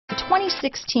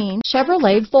2016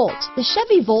 Chevrolet Volt. The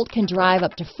Chevy Volt can drive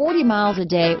up to 40 miles a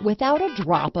day without a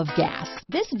drop of gas.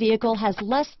 This vehicle has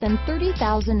less than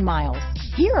 30,000 miles.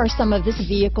 Here are some of this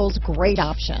vehicle's great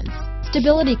options: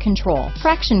 stability control,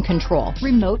 traction control,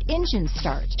 remote engine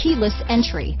start, keyless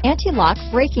entry, anti-lock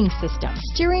braking system,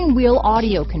 steering wheel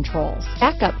audio controls,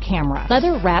 backup camera,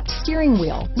 leather-wrapped steering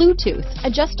wheel, Bluetooth,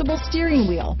 adjustable steering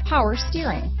wheel, power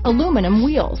steering, aluminum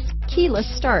wheels, keyless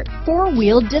start,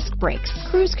 four-wheel disc brakes,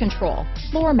 cruise control,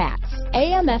 floor mats,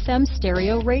 AM/FM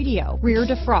stereo radio, rear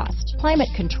defrost, climate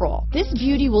control. This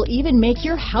beauty will even make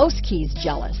your house keys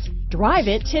jealous. Drive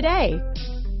it today.